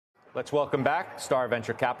Let's welcome back star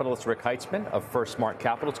venture capitalist Rick Heitzmann of FirstMark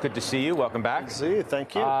Capital. It's good to see you. Welcome back. Good to see you.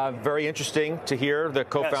 Thank you. Very interesting to hear the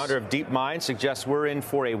co-founder of DeepMind suggests we're in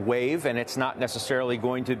for a wave, and it's not necessarily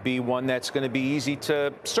going to be one that's going to be easy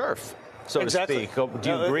to surf, so to speak. Do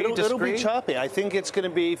you agree, disagree? It'll be choppy. I think it's going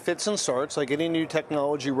to be fits and starts. Like any new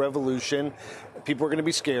technology revolution, people are going to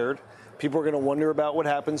be scared. People are going to wonder about what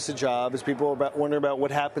happens to jobs. People are wonder about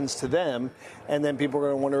what happens to them. And then people are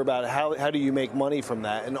going to wonder about how do you make money from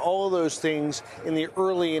that. And all of those things in the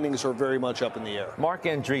early innings are very much up in the air. Mark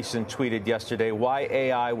Andreessen tweeted yesterday why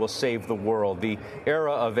AI will save the world. The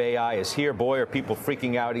era of AI is here. Boy, are people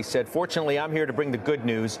freaking out. He said, fortunately, I'm here to bring the good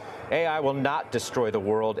news. AI will not destroy the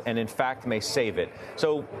world and, in fact, may save it.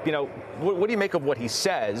 So, you know, what do you make of what he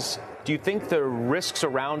says? Do you think the risks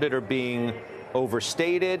around it are being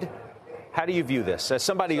overstated? How do you view this as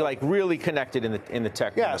somebody like really connected in the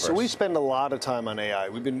tech universe? So we spend a lot of time on AI.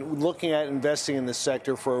 We've been looking at investing in this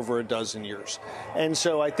sector for over a dozen years. And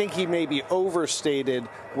so I think he maybe overstated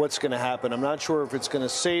what's going to happen. I'm not sure if it's going to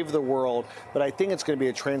save the world, but I think it's going to be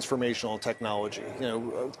a transformational technology. You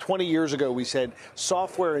know, 20 years ago we said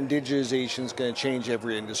software and digitization is going to change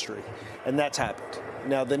every industry, and that's happened.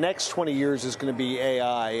 Now, the next 20 years is going to be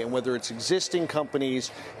AI, and whether it's existing companies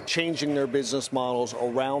changing their business models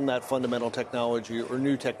around that fundamental technology or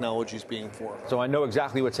new technologies being formed. So I know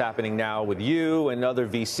exactly what's happening now with you and other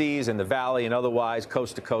VCs in the Valley and otherwise,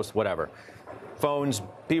 coast to coast, whatever. Phones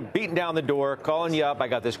beating down the door, calling you up. I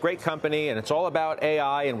got this great company, and it's all about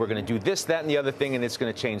AI, and we're going to do this, that, and the other thing, and it's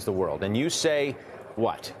going to change the world. And you say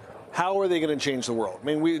what? How are they going to change the world? I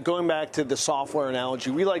mean, going back to the software analogy,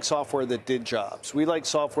 we like software that did jobs. We like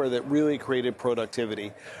software that really created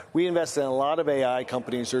productivity. We invest in a lot of AI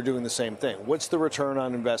companies that are doing the same thing. What's the return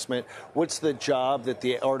on investment? What's the job that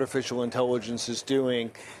the artificial intelligence is doing?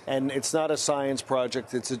 And it's not a science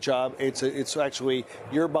project. It's a job. It's actually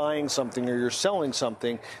you're buying something or you're selling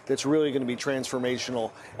something that's really going to be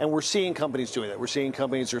transformational. And we're seeing companies doing that. We're seeing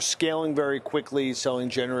companies are scaling very quickly, selling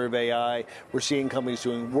generative AI. We're seeing companies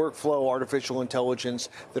doing workflow artificial intelligence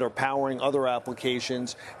that are powering other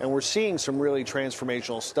applications, and we're seeing some really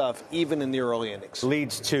transformational stuff even in the early innings.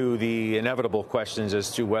 Leads to the inevitable questions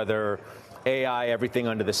as to whether AI, everything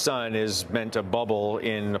under the sun, is meant to bubble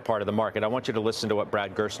in a part of the market. I want you to listen to what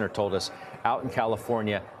Brad Gerstner told us out in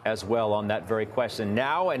California as well on that very question.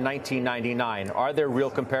 Now in 1999, are there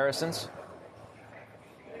real comparisons?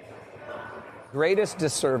 Greatest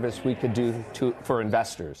disservice we could do for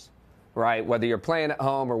investors, right, whether you're playing at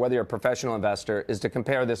home or whether you're a professional investor, is to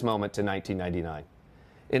compare this moment to 1999.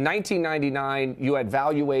 In 1999, you had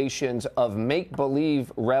valuations of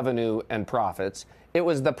make-believe revenue and profits. It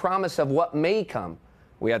was the promise of what may come.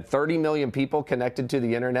 We had 30 million people connected to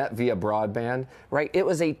the internet via broadband, right? It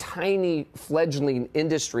was a tiny fledgling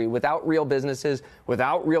industry without real businesses,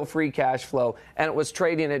 without real free cash flow, and it was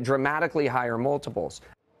trading at dramatically higher multiples.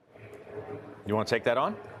 You want to take that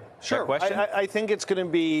on? Sure. I think it's going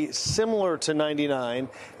to be similar to 99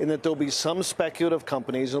 in that there'll be some speculative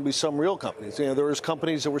companies, there'll be some real companies. You know, there was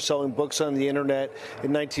companies that were selling books on the internet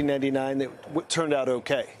in 1999 that turned out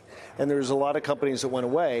okay. And there's a lot of companies that went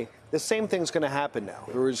away. The same thing's going to happen now.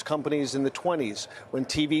 There was companies in the 20s when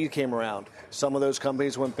TV came around. Some of those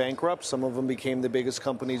companies went bankrupt. Some of them became the biggest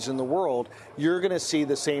companies in the world. You're going to see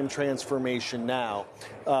the same transformation now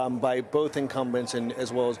by both incumbents and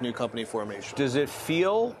as well as new company formation. Does it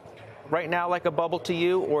feel right now like a bubble to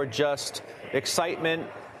you, or just excitement,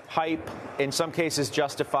 hype, in some cases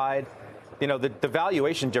justified? You know, the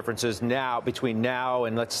valuation differences now between now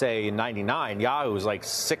and, let's say, 99, Yahoo is like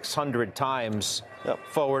 600 times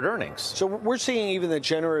forward earnings. So we're seeing even the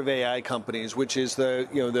generative AI companies, which is the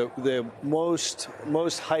most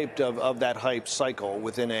hyped of that hype cycle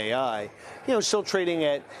within AI, still trading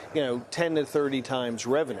at 10 to 30 times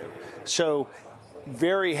revenue. So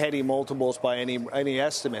very heady multiples by any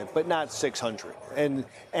estimate, but not 600.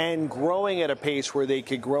 And growing at a pace where they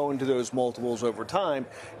could grow into those multiples over time.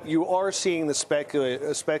 You are seeing the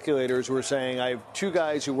speculators who are saying, I have two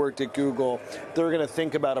guys who worked at Google. They're going to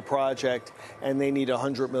think about a project, and they need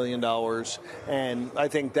 $100 million. And I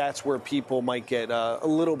think that's where people might get a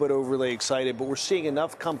little bit overly excited. But we're seeing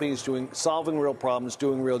enough companies solving real problems,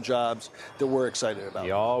 doing real jobs that we're excited about.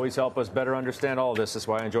 You always help us better understand all of this. That's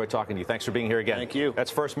why I enjoy talking to you. Thanks for being here again. Thank you.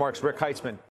 That's FirstMark's Rick Heitzmann.